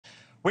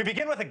We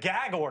begin with a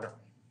gag order,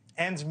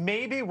 and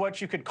maybe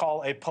what you could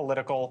call a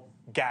political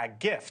gag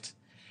gift.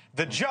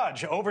 The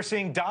judge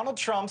overseeing Donald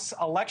Trump's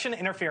election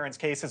interference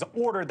case has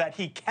ordered that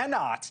he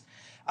cannot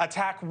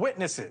attack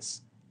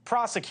witnesses,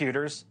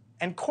 prosecutors,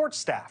 and court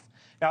staff.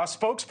 Now, a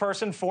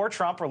spokesperson for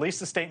Trump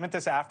released a statement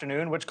this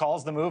afternoon which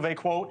calls the move a,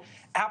 quote,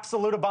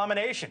 absolute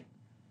abomination,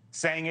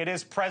 saying it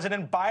is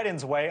President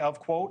Biden's way of,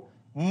 quote,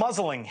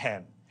 muzzling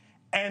him.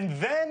 And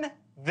then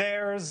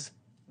there's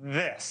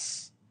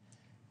this.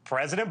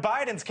 President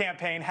Biden's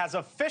campaign has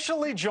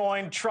officially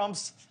joined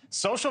Trump's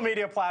social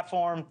media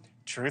platform,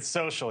 Truth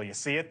Social. You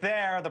see it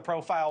there, the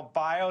profile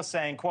bio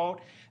saying,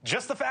 quote,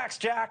 just the facts,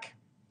 Jack.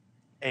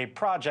 A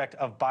project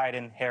of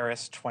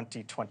Biden-Harris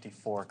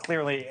 2024.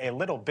 Clearly a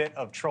little bit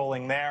of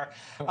trolling there.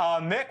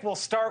 Mick, we'll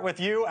start with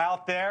you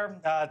out there.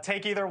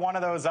 Take either one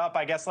of those up.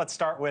 I guess let's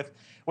start with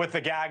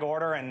the gag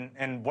order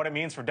and what it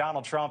means for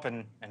Donald Trump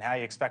and how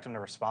you expect him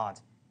to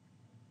respond.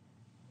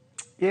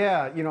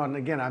 Yeah, you know, and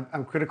again,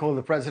 I'm critical of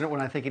the president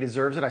when I think he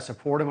deserves it. I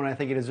support him when I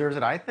think he deserves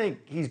it. I think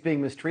he's being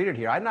mistreated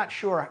here. I'm not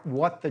sure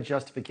what the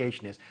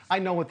justification is. I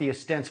know what the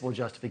ostensible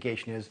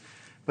justification is,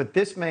 but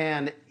this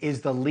man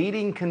is the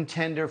leading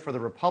contender for the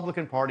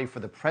Republican Party for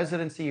the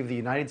presidency of the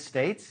United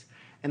States,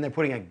 and they're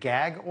putting a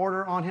gag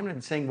order on him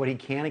and saying what he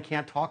can and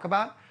can't talk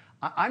about.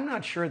 I'm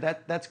not sure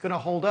that that's going to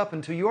hold up.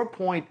 And to your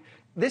point,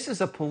 this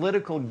is a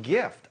political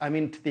gift. I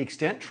mean, to the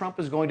extent Trump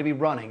is going to be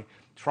running,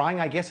 trying,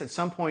 I guess, at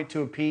some point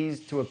to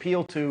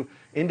appeal to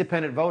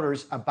independent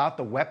voters about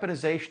the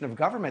weaponization of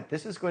government.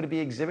 This is going to be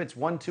exhibits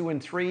 1, 2,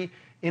 and 3,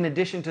 in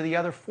addition to the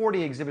other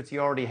 40 exhibits he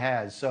already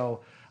has.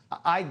 So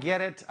I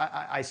get it.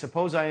 I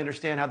suppose I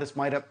understand how this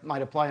might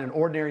apply in an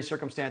ordinary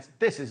circumstance.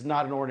 This is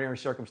not an ordinary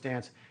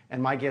circumstance,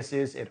 and my guess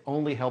is it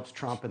only helps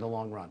Trump in the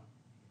long run.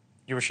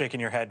 You were shaking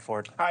your head,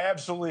 Ford. I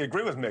absolutely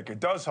agree with Mick. It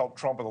does help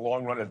Trump in the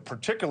long run. It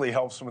particularly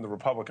helps him in the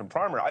Republican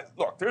primary.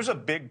 Look, there's a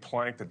big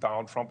plank that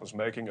Donald Trump is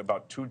making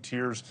about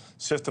two-tiers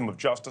system of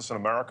justice in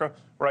America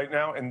right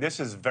now, and this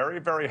is very,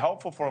 very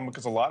helpful for him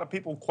because a lot of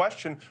people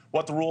question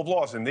what the rule of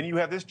law is. And then you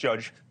have this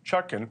Judge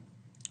Chutkan,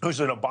 who's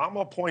an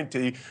Obama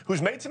appointee,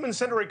 who's made some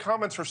incendiary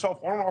comments herself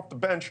on and off the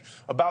bench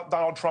about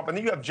Donald Trump. And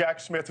then you have Jack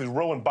Smith, who's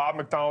ruined Bob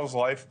McDonnell's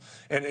life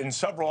and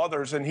several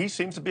others, and he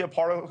seems to be a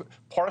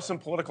partisan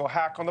political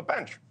hack on the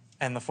bench.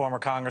 And the former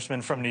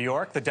congressman from New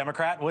York, the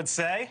Democrat, would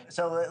say?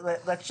 So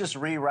let's just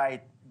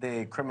rewrite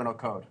the criminal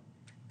code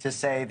to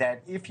say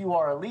that if you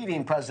are a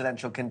leading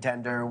presidential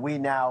contender, we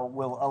now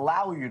will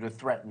allow you to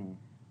threaten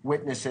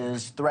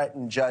witnesses,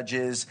 threaten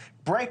judges,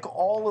 break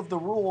all of the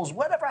rules.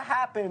 Whatever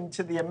happened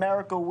to the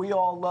America we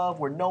all love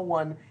where no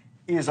one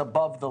is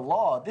above the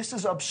law? This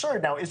is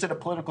absurd. Now, is it a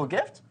political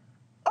gift?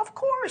 Of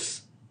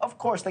course. Of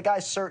course, the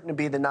guy's certain to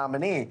be the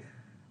nominee.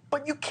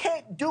 But you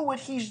can't do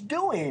what he's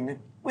doing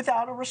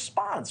without a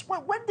response.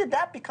 When did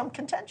that become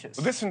contentious?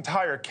 This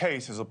entire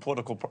case is a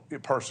political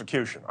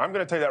persecution. I'm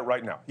going to tell you that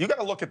right now. You got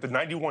to look at the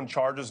 91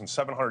 charges and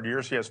 700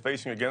 years he has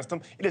facing against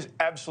him. It is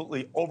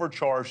absolutely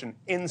overcharged and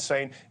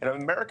insane. And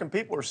American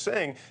people are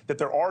saying that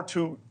there are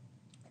two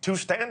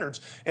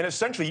standards. And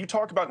essentially, you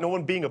talk about no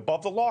one being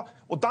above the law.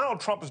 Well, Donald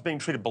Trump is being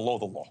treated below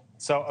the law.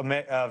 So,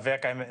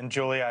 Vic and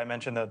Julia, I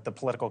mentioned the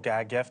political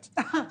gag gift.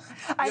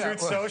 Truth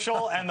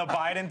Social and the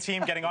Biden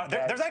team getting on.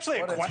 There's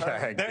actually a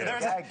question.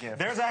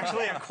 There's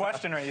actually a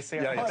question right. You see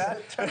that?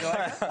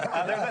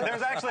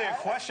 There's actually a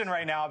question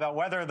right now about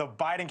whether the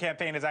Biden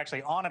campaign is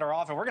actually on it or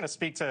off. And we're going to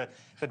speak to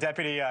the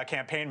deputy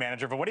campaign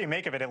manager. But what do you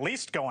make of it? At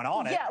least going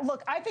on it. Yeah,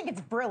 look, I think it's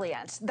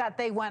brilliant that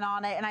they went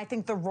on it, and I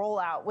think the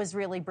rollout was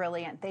really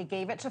brilliant. They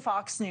gave it to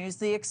Fox News,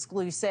 the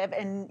exclusive,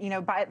 and you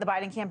know, the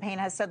Biden campaign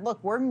has said,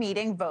 look, we're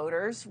meeting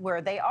voters where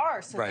they are,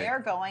 so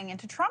they're going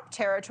into Trump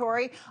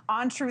territory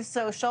on Truth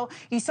Social.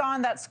 You saw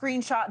in that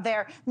screenshot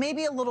there,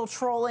 maybe a little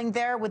trolling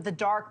there with the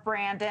dark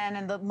Brandon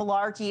and the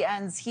malarkey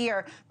ends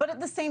here, but at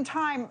the same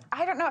time,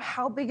 I don't know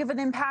how big of an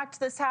impact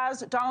this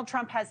has. Donald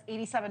Trump has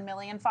 87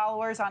 million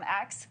followers on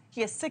X.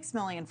 He has 6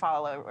 million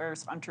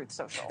followers on Truth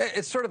Social.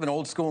 It's sort of an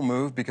old school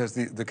move because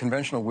the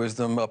conventional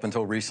wisdom up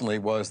until recently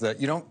was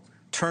that you don't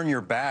turn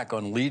your back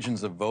on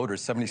legions of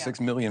voters,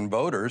 76 million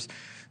voters.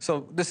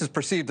 So this is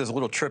perceived as a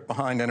little trip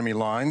behind enemy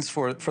lines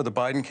for the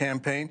Biden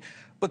campaign.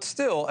 But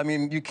still, I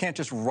mean, you can't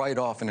just write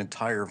off an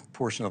entire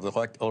portion of the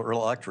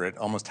electorate,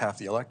 almost half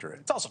the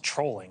electorate. It's also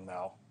trolling,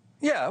 though.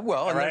 Yeah,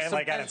 well, and right,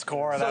 like at its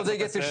core. So they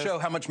get to show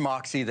how much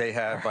moxie they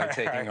have by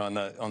taking on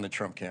the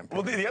Trump campaign.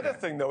 Well, the other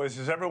thing, though,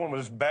 is everyone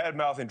was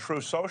bad-mouthing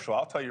Truth Social.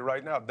 I'll tell you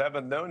right now,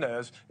 Devin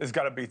Nunes has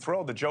got to be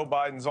thrilled that Joe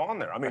Biden's on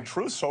there. I mean,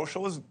 Truth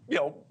Social is, you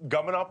know,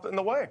 gumming up in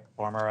the way.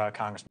 Former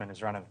congressman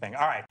is running the thing.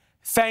 All right.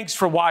 Thanks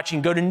for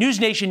watching. Go to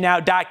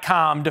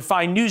newsnationnow.com to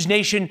find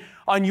NewsNation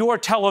on your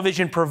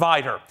television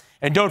provider.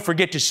 And don't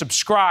forget to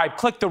subscribe.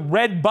 Click the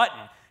red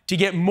button to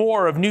get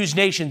more of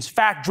NewsNation's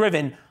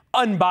fact-driven,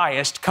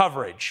 unbiased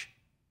coverage.